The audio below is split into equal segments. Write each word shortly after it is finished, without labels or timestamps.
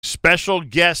Special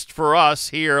guest for us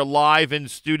here live in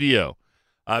studio.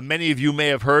 Many of you may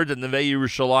have heard that Neve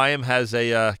Yerushalayim has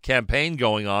a campaign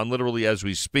going on literally as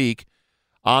we speak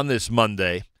on this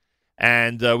Monday.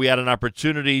 And we had an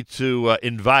opportunity to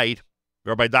invite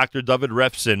Rabbi Dr. David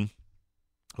Refson,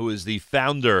 who is the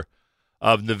founder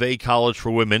of Neve College for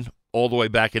Women, all the way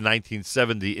back in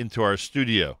 1970, into our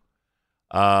studio.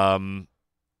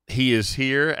 He is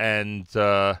here, and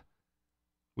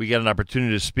we get an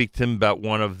opportunity to speak to him about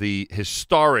one of the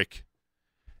historic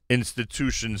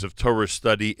institutions of Torah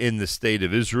study in the state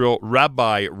of Israel.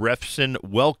 Rabbi Refson,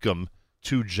 welcome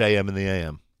to JM in the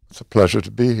AM. It's a pleasure to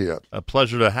be here. A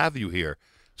pleasure to have you here.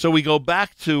 So we go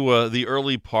back to the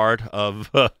early part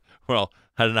of, well,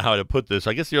 I don't know how to put this.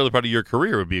 I guess the early part of your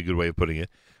career would be a good way of putting it.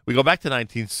 We go back to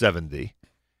 1970,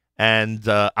 and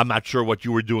I'm not sure what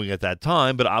you were doing at that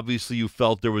time, but obviously you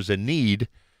felt there was a need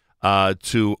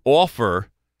to offer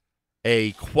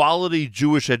a quality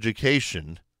Jewish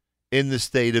education in the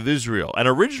state of Israel. And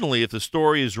originally, if the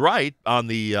story is right on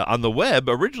the web,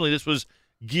 originally this was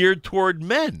geared toward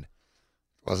men.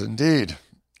 It was indeed.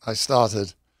 I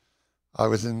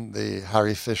was in the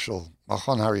Harry Fischel,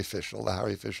 Machon Harry Fischel, the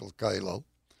Harry Fischel Kollel,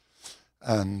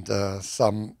 and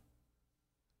some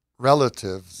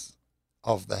relatives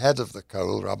of the head of the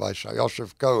Kollel, Rabbi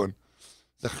Shayoshev Cohen,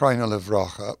 Zechreina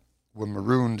Livrocha, were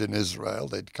marooned in Israel.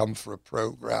 They'd come for a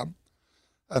program,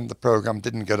 and the program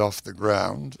didn't get off the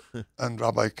ground. And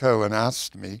Rabbi Cohen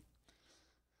asked me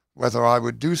whether I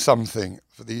would do something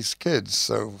for these kids.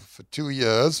 So for 2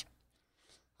 years,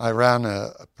 I ran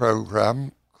a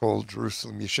program called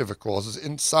Jerusalem Yeshiva Courses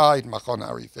inside Machon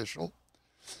Harry Fischel.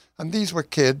 And these were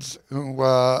kids who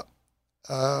were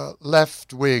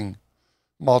left-wing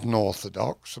modern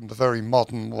Orthodox, from the very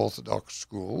modern Orthodox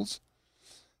schools.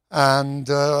 And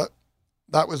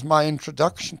that was my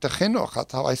introduction to chinuch.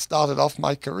 That's how I started off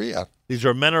my career. These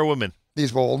are men or women?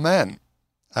 These were all men.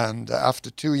 And after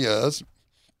 2 years,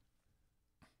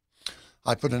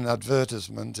 I put an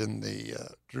advertisement in the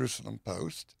Jerusalem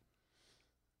Post,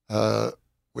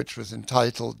 which was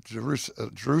entitled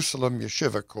Jerusalem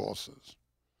Yeshiva Courses.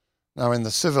 Now, in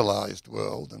the civilized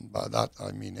world, and by that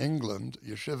I mean England,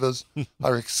 yeshivas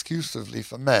are exclusively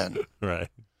for men. Right.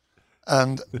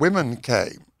 And women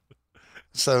came.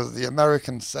 So the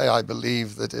Americans say, I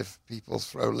believe, that if people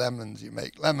throw lemons, you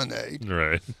make lemonade.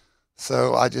 Right.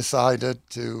 So I decided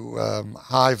to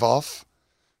hive off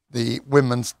the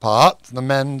women's part. The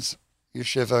men's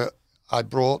yeshiva, I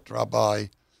brought Rabbi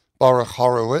Baruch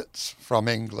Horowitz from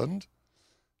England,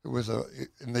 who was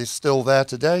and he's still there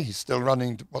today. He's still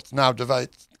running what's now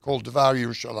called Devar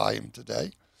Yerushalayim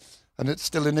today. And it's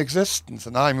still in existence,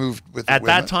 and I moved with the At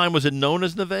women. that time, was it known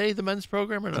as Neve, the men's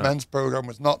program, or no? The men's program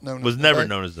was not known was as never Neve.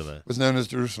 known as Neve. It was known as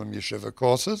Jerusalem Yeshiva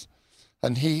Courses,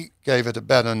 and he gave it a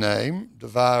better name,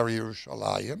 Devar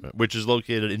Yerushalayim, Which is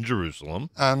located in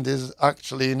Jerusalem. and is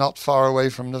actually not far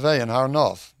away from Neve in Har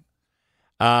Nof.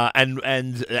 And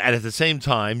at the same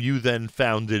time, you then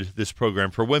founded this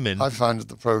program for women. I founded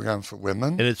the program for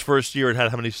women. In its first year, it had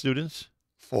how many students?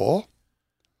 4.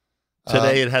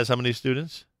 Today, it has how many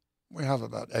students? We have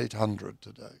about 800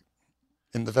 today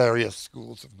in the various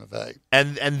schools of Neve.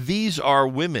 And these are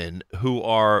women who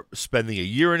are spending a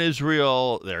year in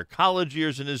Israel, their college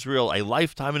years in Israel, a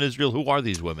lifetime in Israel. Who are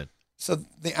these women? So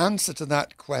the answer to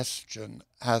that question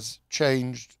has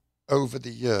changed over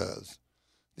the years.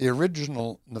 The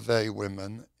original Neve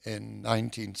women in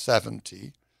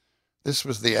 1970, this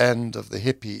was the end of the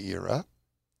hippie era,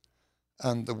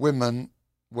 and the women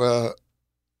were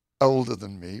older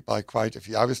than me by quite a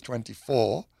few. I was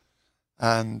 24,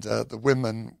 and the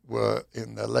women were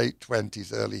in their late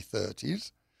 20s, early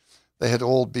 30s. They had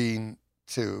all been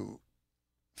to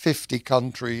 50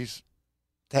 countries,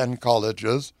 10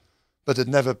 colleges, but had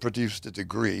never produced a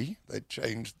degree. They'd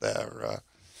changed their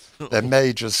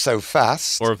majors so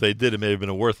fast. Or if they did, it may have been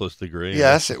a worthless degree.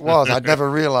 Yes, it was. I'd never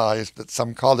realized that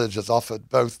some colleges offered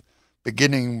both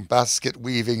beginning basket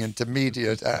weaving,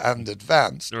 intermediate, and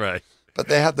advanced. Right. But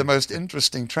they had the most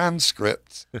interesting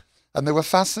transcripts, and they were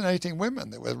fascinating women.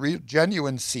 They were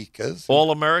genuine seekers.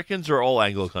 All Americans or all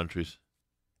Anglo countries?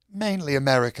 Mainly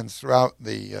Americans throughout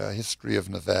the history of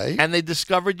Neve. And they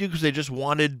discovered you because they just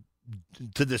wanted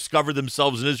to discover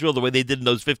themselves in Israel the way they did in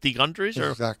those 50 countries? Or?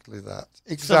 Exactly that.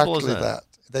 Simple Exactly as that.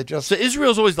 They just So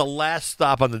Israel's always the last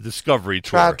stop on the discovery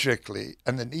tour. tragically,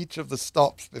 and in each of the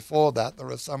stops before that,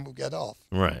 there are some who get off.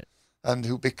 Right. And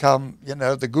who become,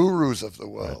 the gurus of the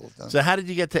world. Right. So how did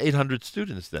you get to 800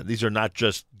 students then? These are not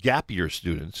just gap year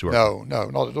students who are... No,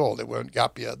 not at all. They weren't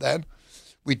gap year then.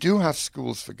 We do have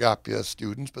schools for gap year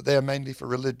students, but they are mainly for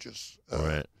religious.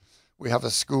 Right. We have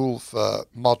a school for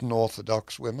modern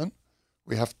Orthodox women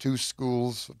We have 2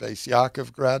 schools for Beis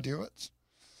Yaakov graduates.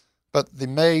 But the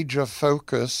major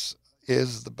focus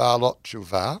is the Baalot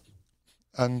Tshuva,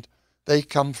 and they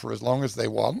come for as long as they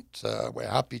want. We're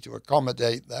happy to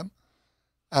accommodate them.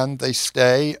 And they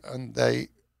stay and they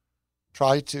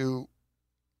try to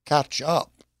catch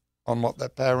up on what their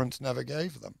parents never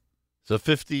gave them. So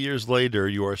 50 years later,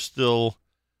 you are still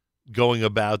going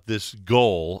about this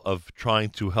goal of trying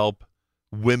to help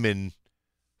women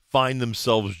find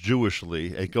themselves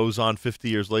Jewishly. It goes on 50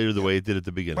 years later the way it did at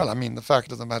the beginning. Well, I mean, the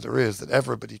fact of the matter is that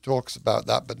everybody talks about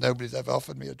that, but nobody's ever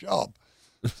offered me a job.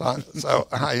 So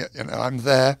I'm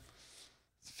there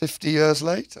 50 years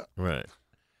later. Right.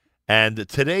 And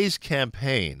today's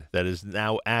campaign that is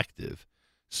now active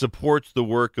supports the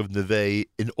work of Neve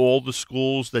in all the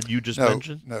schools that you just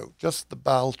mentioned? No, just the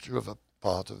Baal Tshuva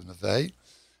part of Neve.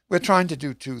 We're trying to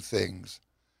do 2 things.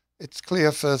 It's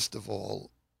clear, first of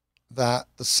all, that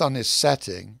the sun is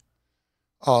setting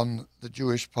on the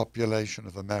Jewish population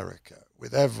of America.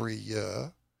 With every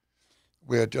year,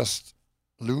 we're just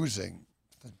losing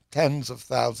tens of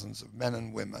thousands of men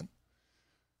and women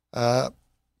by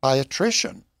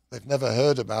attrition. They've never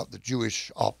heard about the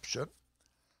Jewish option,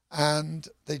 and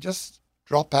they just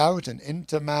drop out and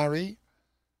intermarry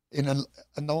in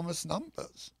enormous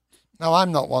numbers. Now,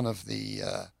 I'm not one of the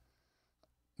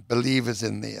believers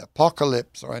in the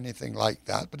apocalypse or anything like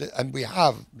that, but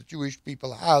the Jewish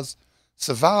people has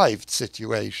survived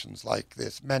situations like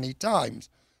this many times,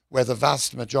 where the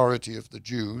vast majority of the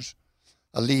Jews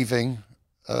are leaving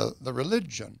the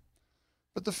religion.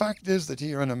 But the fact is that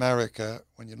here in America,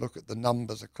 when you look at the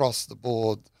numbers across the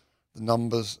board, the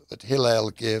numbers that Hillel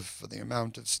give for the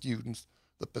amount of students,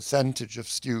 the percentage of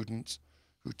students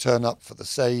who turn up for the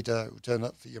Seder, who turn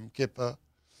up for Yom Kippur.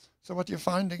 So what you're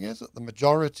finding is that the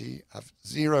majority have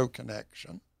zero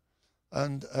connection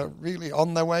and are really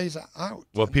on their ways out.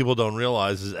 What people don't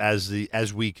realize is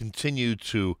as we continue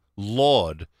to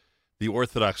laud the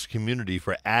Orthodox community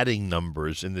for adding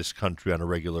numbers in this country on a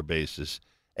regular basis,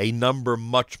 a number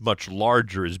much, much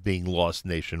larger is being lost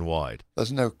nationwide.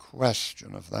 There's no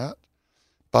question of that.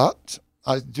 But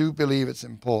I do believe it's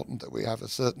important that we have a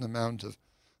certain amount of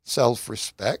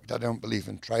self-respect. I don't believe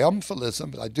in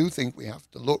triumphalism, but I do think we have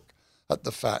to look at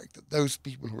the fact that those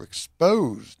people who are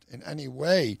exposed in any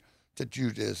way to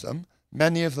Judaism,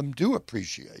 many of them do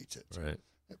appreciate it. Right.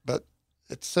 But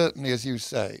it's certainly, as you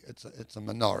say, it's a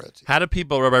minority. How do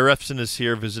people? Rabbi Refson is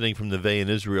here visiting from Neve in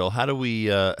Israel. How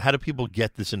do people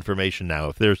get this information now?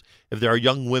 If there are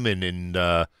young women in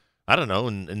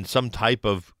in some type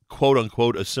of quote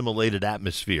unquote assimilated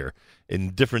atmosphere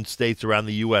in different states around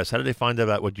the U.S., how do they find out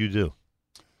about what you do?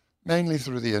 Mainly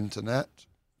through the internet.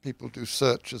 People do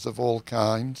searches of all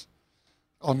kinds.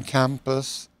 On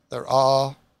campus, there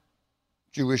are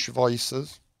Jewish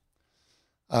voices.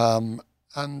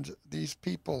 And these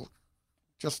people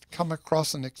just come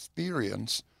across an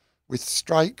experience which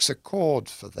strikes a chord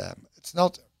for them. It's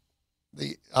not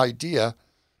the idea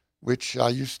which I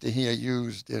used to hear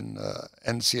used in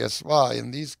NCSY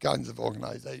and these kinds of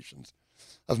organizations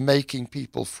of making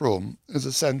people frum is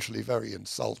essentially very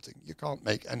insulting. You can't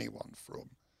make anyone frum.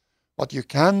 What you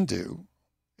can do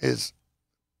is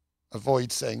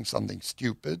avoid saying something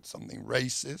stupid, something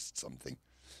racist, something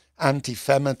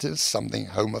anti-feminist, something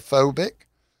homophobic,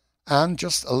 and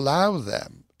just allow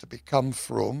them to become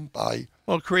frum by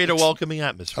create a welcoming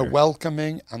atmosphere, a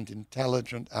welcoming and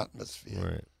intelligent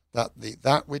atmosphere. Right.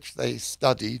 That which they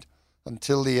studied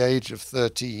until the age of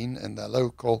 13 in their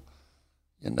local,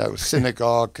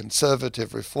 synagogue,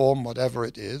 conservative reform, whatever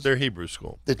it is, their Hebrew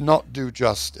school, did not do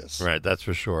justice. Right, that's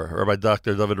for sure. Rabbi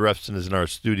Dr. David Refson is in our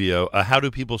studio. How do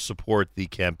people support the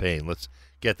campaign? Let's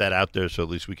get that out there so at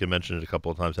least we can mention it a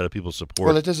couple of times. How do people support?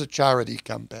 Well, it is a charity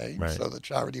campaign, right. So the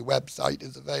charity website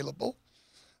is available.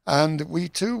 And we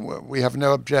have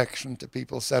no objection to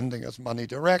people sending us money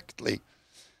directly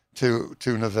to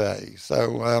Neve.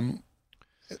 So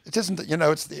it isn't,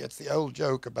 it's the old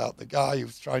joke about the guy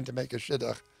who's trying to make a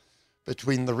shidduch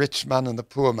between the rich man and the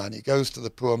poor man. He goes to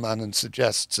the poor man and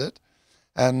suggests it.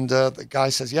 And the guy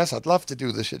says, yes, I'd love to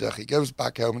do the shidduch. He goes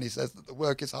back home and he says that the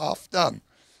work is half done.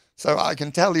 So I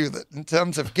can tell you that in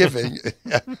terms of giving,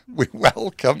 we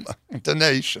welcome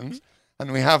donations,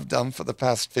 and we have done for the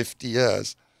past 50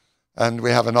 years. And we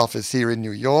have an office here in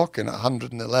New York in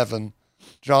 111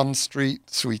 John Street,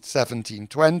 Suite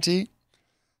 1720.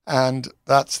 And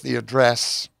that's the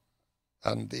address.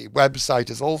 And the website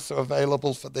is also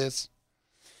available for this,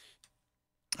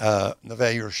 Neve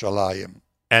Yerushalayim.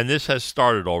 And this has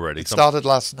started already. It started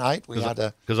last night.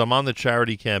 Because I'm on the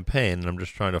charity campaign, and I'm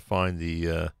just trying to find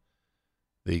the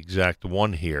exact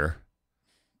one here.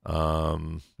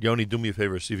 Yoni, do me a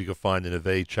favor, see if you can find an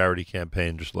Neve charity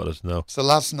campaign. Just let us know. So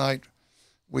last night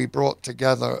we brought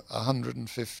together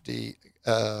 150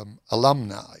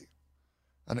 alumni,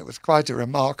 and it was quite a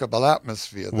remarkable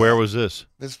atmosphere there. Where was this?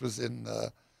 This was in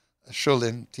Shul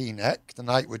in Teaneck.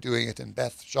 Tonight we're doing it in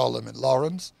Beth Sholem in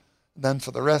Lawrence. And then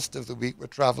for the rest of the week we're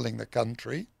traveling the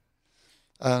country.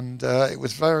 And it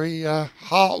was very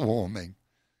heartwarming.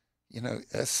 You know,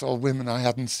 I saw women I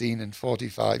hadn't seen in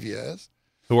 45 years.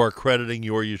 Who are crediting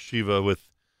your yeshiva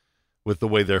with the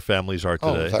way their families are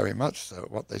today. Oh, very much so.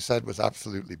 What they said was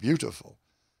absolutely beautiful.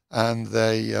 And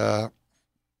they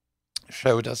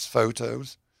showed us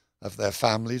photos of their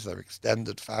families, their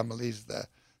extended families, their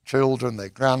children, their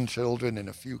grandchildren, in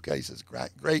a few cases,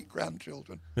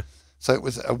 great-grandchildren. So it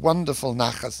was a wonderful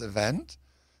Nachas event,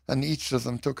 and each of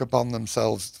them took upon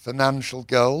themselves financial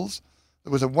goals.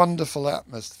 There was a wonderful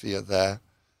atmosphere there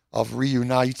of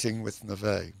reuniting with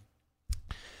Neve.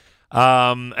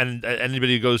 And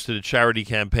anybody who goes to the charity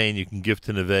campaign, you can give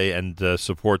to Neve and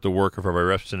support the work of Rabbi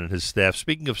Refson and his staff.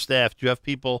 Speaking of staff, do you have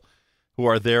people who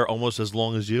are there almost as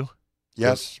long as you?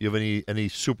 Yes. Do you have any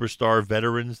superstar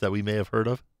veterans that we may have heard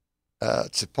of?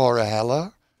 Tzipora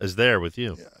Heller is there with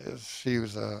you. Yeah, she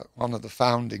was one of the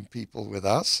founding people with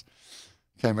us.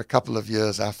 Came a couple of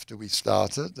years after we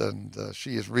started, and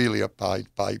she is really a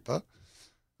Pied Piper,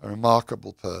 a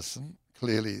remarkable person,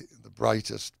 clearly the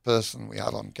brightest person we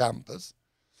had on campus.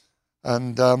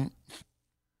 And that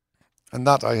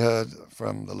I heard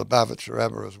from the Lubavitcher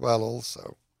Rebbe as well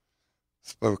also,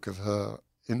 spoke of her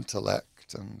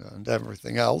intellect and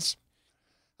everything else.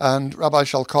 And Rabbi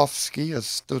Shalkovsky has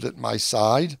stood at my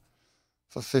side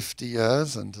for 50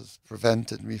 years and has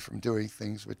prevented me from doing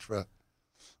things which were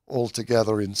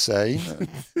altogether insane.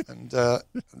 and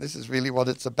this is really what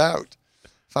it's about,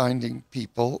 finding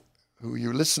people who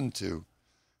you listen to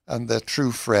and they're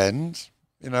true friends.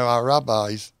 You know, our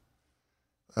rabbis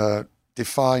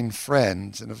define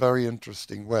friends in a very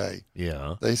interesting way.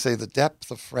 Yeah. They say the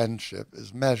depth of friendship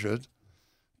is measured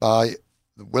by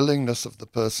the willingness of the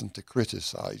person to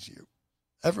criticize you.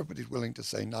 Everybody's willing to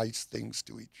say nice things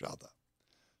to each other.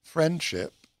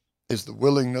 Friendship is the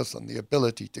willingness and the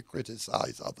ability to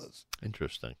criticize others.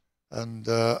 Interesting. And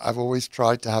I've always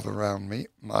tried to have around me,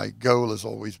 my goal has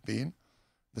always been,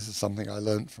 this is something I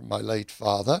learned from my late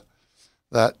father,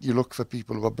 that you look for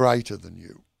people who are brighter than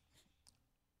you.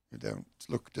 You don't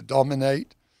look to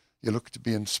dominate, you look to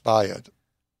be inspired.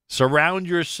 Surround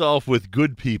yourself with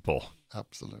good people.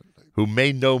 Absolutely. Who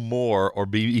may know more or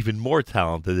be even more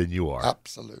talented than you are.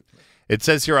 Absolutely. It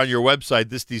says here on your website,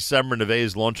 this December, Neve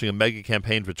is launching a mega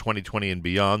campaign for 2020 and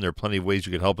beyond. There are plenty of ways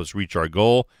you can help us reach our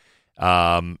goal.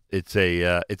 It's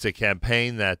a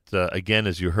campaign that, again,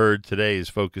 as you heard today, is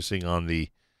focusing on the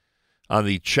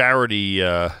charity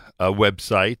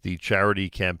website, the charity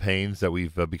campaigns that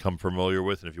we've become familiar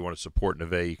with. And if you want to support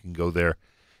Neve, you can go there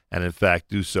and, in fact,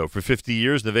 do so. For 50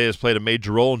 years, Neve has played a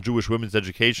major role in Jewish women's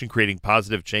education, creating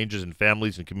positive changes in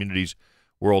families and communities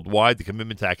worldwide. The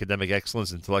commitment to academic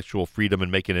excellence, intellectual freedom,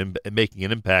 and making an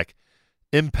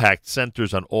impact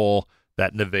centers on all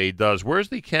that Neve does. Where's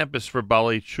the campus for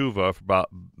Baalat Tshuva?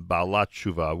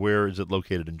 Where is it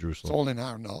located in Jerusalem? It's all in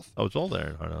Har Nof. Oh, it's all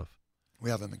there in Har Nof. We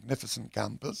have a magnificent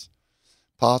campus,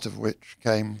 part of which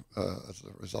came as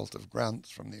a result of grants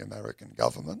from the American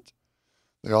government,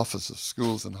 the Office of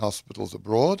Schools and Hospitals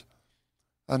Abroad,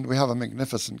 and we have a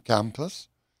magnificent campus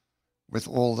with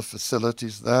all the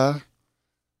facilities there,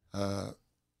 a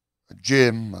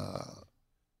gym,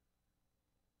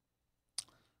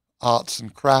 arts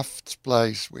and crafts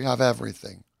place. We have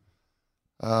everything.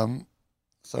 So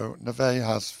Neve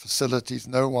has facilities.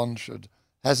 No one should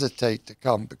hesitate to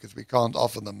come because we can't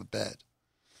offer them a bed.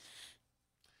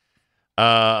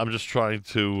 I'm just trying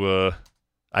to...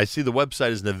 I see the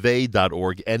website is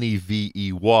nevey.org,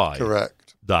 Nevey.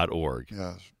 Correct. .org.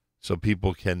 Yes. So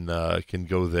people can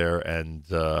go there and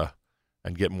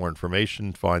get more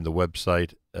information, find the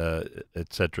website,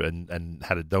 etc., and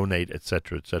how to donate,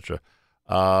 etc., etc.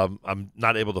 I'm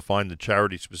not able to find the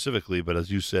charity specifically, but as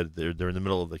you said, they're in the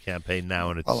middle of the campaign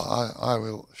now, and it's... Well, I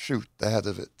will shoot the head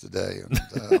of it today, and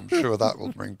I'm sure that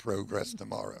will bring progress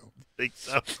tomorrow. I think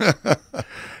so.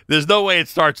 There's no way it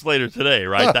starts later today,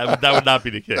 right? That would not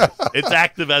be the case. It's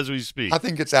active as we speak. I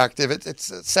think it's active.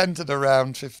 It's centered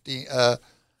around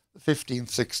the 15th,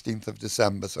 16th of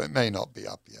December, so it may not be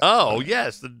up yet. Oh,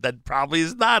 yes, that probably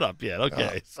is not up yet.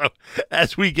 Okay, so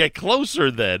as we get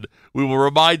closer then, we will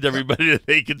remind everybody that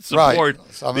they can support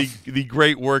the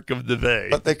great work of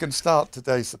Neve. But they can start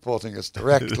today supporting us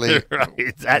directly. Right,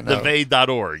 it's at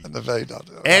neve.org.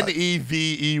 Neve.org.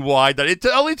 Nevey. It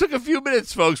only took a few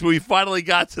minutes, folks, but we finally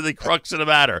got to the crux of the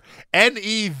matter.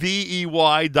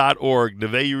 Nevey.org,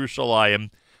 Neve Yerushalayim.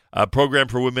 A program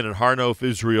for women in Har Nof,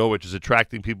 Israel, which is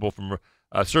attracting people from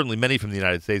certainly many from the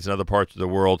United States and other parts of the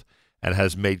world, and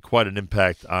has made quite an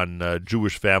impact on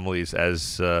Jewish families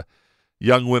as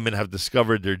young women have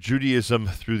discovered their Judaism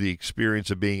through the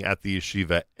experience of being at the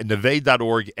yeshiva.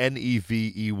 Nevey.org,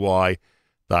 Nevey.org,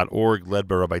 led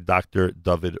by Rabbi Dr.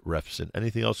 David Refson.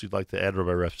 Anything else you'd like to add,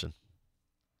 Rabbi Refson?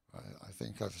 I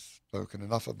think I've spoken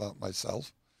enough about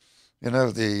myself. You know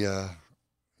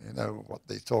what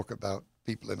they talk about,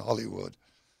 people in Hollywood,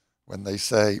 when they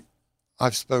say,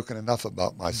 I've spoken enough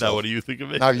about myself. Now what do you think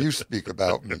of it? Now you speak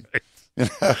about me.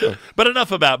 Right. But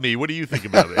enough about me. What do you think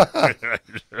about me?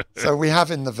 So we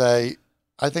have in Neve,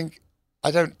 I think,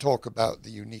 I don't talk about the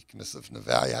uniqueness of Neve.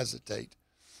 I hesitate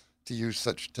to use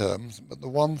such terms. But the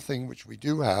one thing which we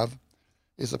do have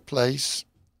is a place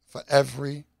for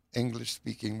every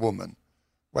English-speaking woman,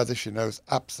 whether she knows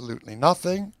absolutely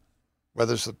nothing,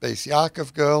 whether it's a Beis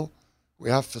Yaakov girl. We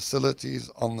have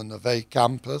facilities on the Neve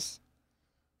campus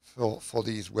for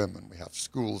these women. We have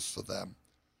schools for them.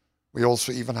 We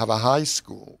also even have a high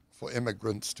school for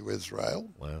immigrants to Israel.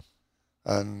 Wow.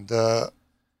 And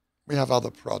we have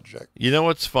other projects. You know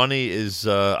what's funny is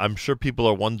I'm sure people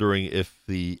are wondering if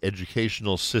the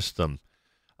educational system,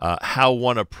 how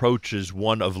one approaches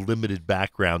one of limited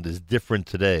background is different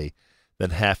today than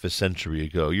half a century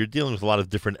ago. You're dealing with a lot of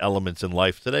different elements in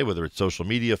life today, whether it's social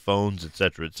media, phones, et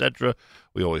cetera, et cetera.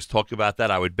 We always talk about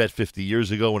that. I would bet 50 years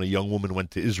ago when a young woman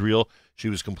went to Israel, she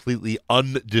was completely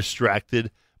undistracted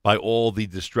by all the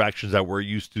distractions that we're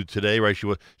used to today, right? She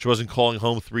wasn't calling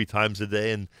home 3 times a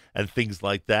day and things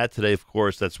like that. Today, of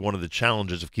course, that's one of the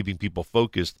challenges of keeping people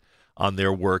focused on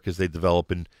their work as they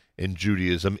develop in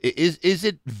Judaism. Is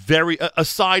it very,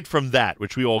 aside from that,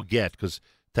 which we all get because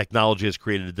technology has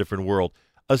created a different world.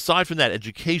 Aside from that,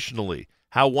 educationally,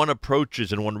 how one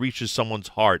approaches and one reaches someone's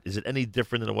heart, is it any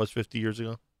different than it was 50 years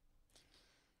ago?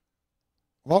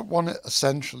 What one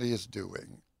essentially is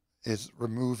doing is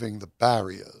removing the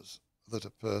barriers that a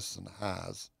person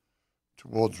has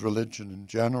towards religion in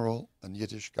general and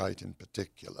Yiddishkeit in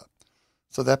particular.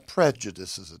 So their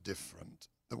prejudices are different.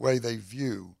 The way they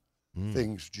view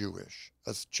things Jewish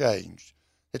has changed.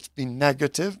 It's been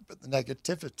negative, but the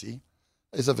negativity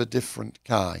is of a different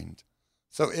kind.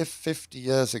 So if 50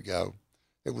 years ago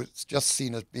it was just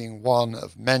seen as being one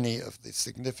of many of the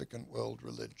significant world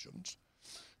religions,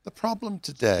 the problem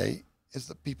today is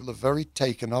that people are very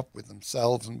taken up with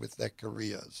themselves and with their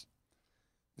careers.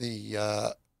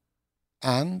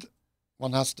 And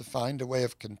one has to find a way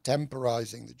of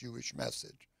contemporizing the Jewish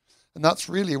message. And that's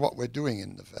really what we're doing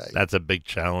in Neve. That's a big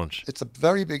challenge. It's a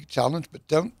very big challenge, but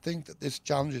don't think that this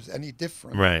challenge is any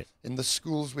different right. in the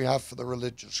schools we have for the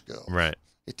religious girls. Right.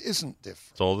 It isn't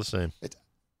different. It's all the same.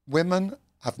 Women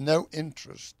have no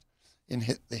interest in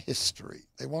the history.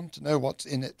 They want to know what's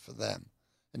in it for them.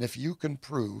 And if you can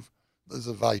prove there's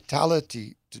a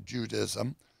vitality to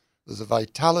Judaism, there's a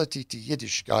vitality to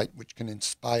Yiddishkeit which can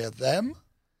inspire them,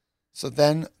 so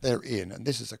then they're in. And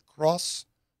this is across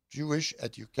Jewish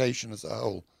education as a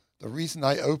whole. The reason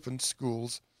I opened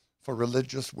schools for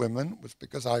religious women was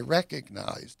because I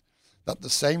recognized that the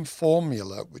same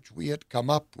formula which we had come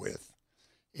up with,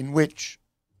 in which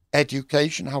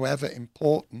education, however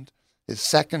important, is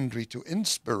secondary to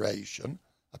inspiration,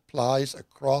 applies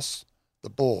across the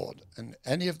board. And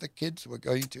any of the kids who are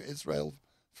going to Israel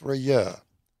for a year,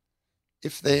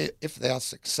 if they are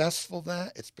successful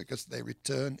there, it's because they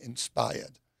return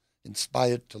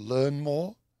inspired to learn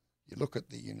more. You look at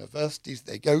the universities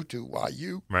they go to,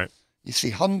 YU, right. You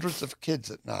see hundreds of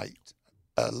kids at night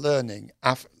learning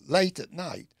late at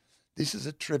night. This is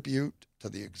a tribute to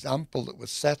the example that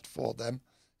was set for them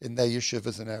in their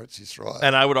yeshivas in Eretz Yisrael.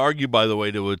 And I would argue, by the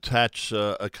way, to attach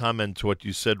a comment to what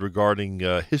you said regarding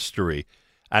history.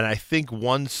 And I think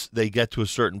once they get to a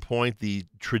certain point, the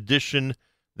tradition,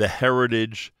 the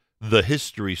heritage, the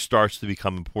history starts to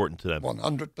become important to them.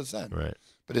 100%. Right.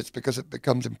 But it's because it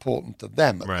becomes important to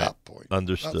them at that point.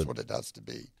 Understood. That's what it has to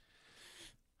be.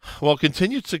 Well,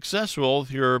 continued success with all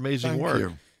of your amazing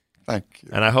work. Thank you.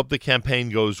 And I hope the campaign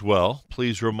goes well.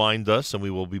 Please remind us, and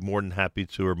we will be more than happy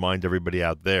to remind everybody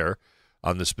out there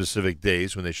on the specific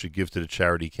days when they should give to the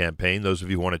charity campaign. Those of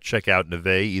you who want to check out Neve,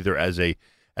 either as an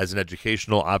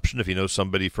educational option, if you know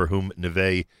somebody for whom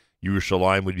Neve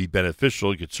Yerushalayim would be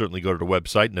beneficial, you could certainly go to the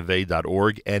website,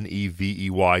 nevei.org,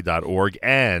 nevey.org.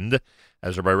 And,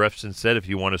 as Rabbi Refson said, if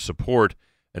you want to support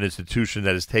an institution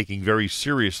that is taking very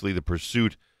seriously the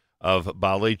pursuit of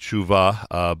Baalei Tshuva,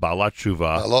 Baalot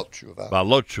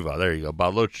Tshuva, there you go,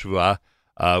 Baalot Tshuva,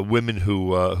 women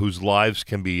whose lives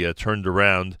can be turned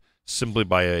around simply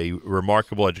by a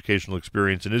remarkable educational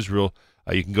experience in Israel,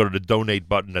 you can go to the donate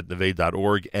button at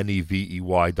nevei.org,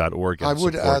 nevey.org, and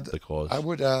support the cause. I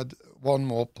would add one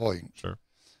more point. Sure.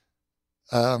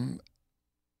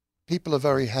 People are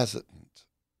very hesitant,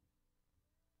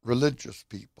 religious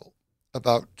people,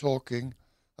 about talking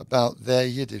about their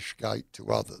Yiddishkeit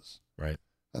to others. Right.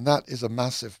 And that is a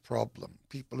massive problem.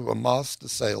 People who are master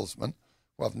salesmen,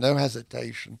 who have no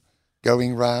hesitation,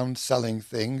 going round selling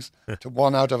things to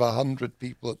 1 out of 100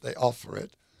 people that they offer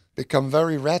it, become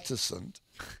very reticent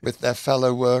with their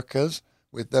fellow workers,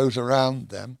 with those around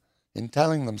them, in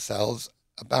telling themselves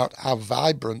about how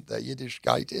vibrant their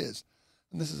Yiddishkeit is.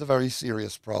 And this is a very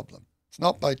serious problem. It's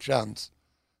not by chance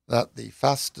that the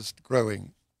fastest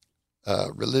growing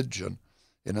religion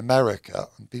in America,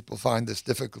 and people find this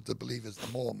difficult to believe, is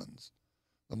the Mormons.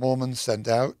 The Mormons send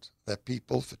out their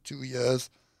people for 2 years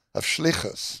of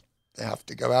shlichus. They have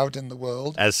to go out in the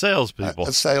world as salespeople,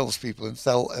 and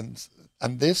sell,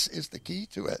 and this is the key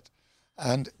to it.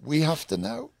 And we have to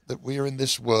know that we are in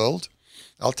this world.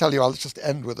 I'll tell you, I'll just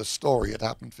end with a story. It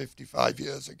happened 55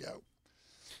 years ago.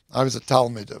 I was a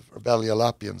Talmid of Rebbe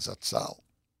Lapian Zatzal,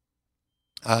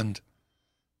 and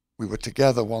we were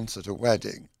together once at a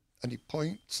wedding, and he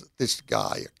points at this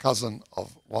guy, a cousin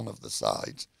of one of the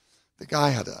sides. The guy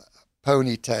had a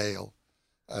ponytail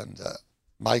and a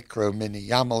micro mini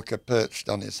yarmulke perched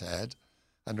on his head,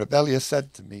 and Rebellia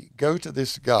said to me, "Go to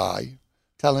this guy,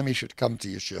 tell him he should come to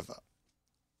yeshiva."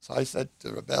 So I said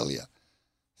to Rebellia,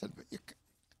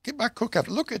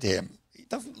 look at him. He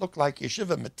doesn't look like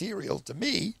yeshiva material to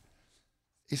me.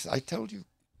 He said, "I told you,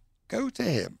 go to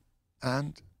him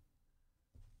and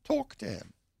talk to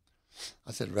him."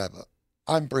 I said, "Rebbe,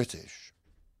 I'm British.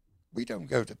 We don't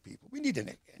go to people. We need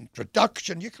an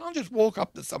introduction. You can't just walk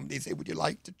up to somebody and say, 'Would you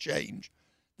like to change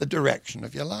the direction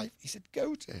of your life?'" He said,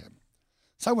 "Go to him."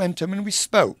 So I went to him and we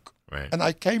spoke. Right. And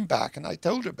I came back and I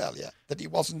told Rebellia that he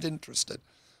wasn't interested.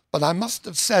 But I must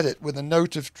have said it with a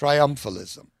note of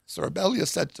triumphalism. So Rebellia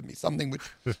said to me something which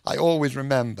I always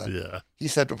remember. Yeah. He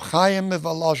said, Chaim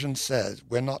Volozhin says,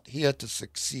 we're not here to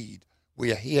succeed.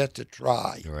 We are here to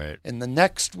try. Right. In the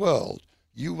next world,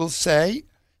 he will say,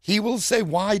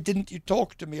 "Why didn't you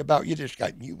talk to me about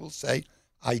Yiddishkeit?" And you will say,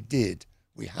 "I did."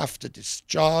 We have to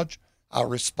discharge our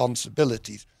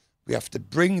responsibilities. We have to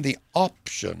bring the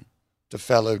option to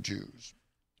fellow Jews.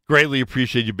 Greatly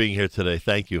appreciate you being here today.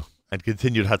 Thank you. And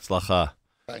continued Hatzlacha.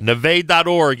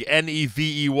 Nevei.org,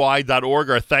 nevey.org.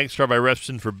 Our thanks to Rabbi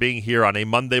Refson for being here on a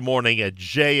Monday morning at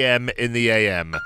JM in the AM.